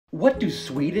What do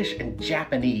Swedish and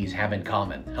Japanese have in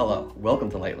common? Hello,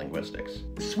 welcome to Light Linguistics.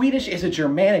 Swedish is a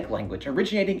Germanic language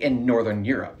originating in Northern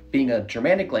Europe. Being a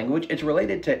Germanic language, it's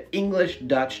related to English,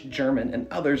 Dutch, German, and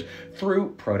others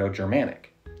through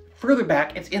Proto-Germanic. Further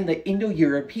back, it's in the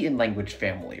Indo-European language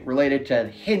family, related to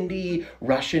Hindi,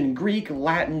 Russian, Greek,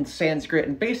 Latin, Sanskrit,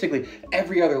 and basically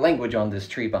every other language on this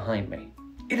tree behind me.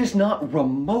 It is not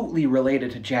remotely related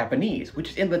to Japanese, which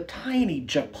is in the tiny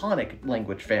Japonic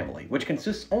language family, which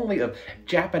consists only of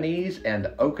Japanese and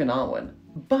Okinawan.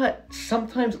 But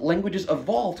sometimes languages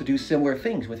evolve to do similar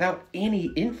things without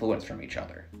any influence from each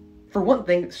other. For one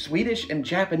thing, Swedish and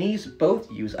Japanese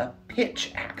both use a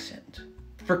pitch accent.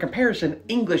 For comparison,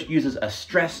 English uses a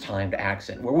stress-timed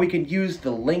accent, where we can use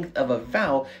the length of a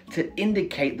vowel to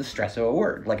indicate the stress of a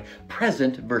word, like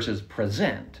present versus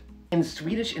present. In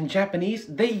Swedish and Japanese,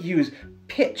 they use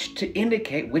pitch to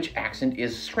indicate which accent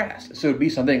is stressed. So it'd be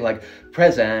something like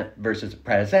present versus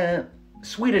present.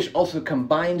 Swedish also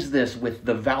combines this with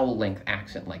the vowel length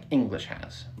accent like English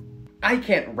has. I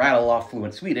can't rattle off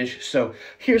fluent Swedish, so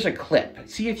here's a clip.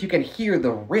 See if you can hear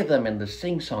the rhythm and the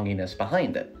sing-songiness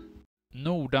behind it.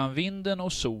 Nordanvinden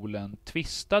och solen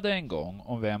tvistade en gång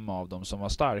om vem av dem som var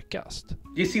starkast.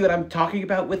 Do you see what I'm talking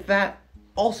about with that?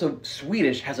 Also,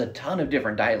 Swedish has a ton of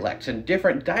different dialects, and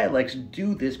different dialects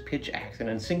do this pitch accent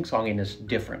and sing-songiness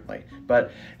differently.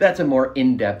 But that's a more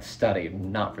in-depth study,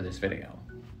 not for this video.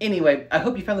 Anyway, I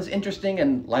hope you found this interesting,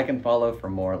 and like and follow for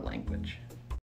more language.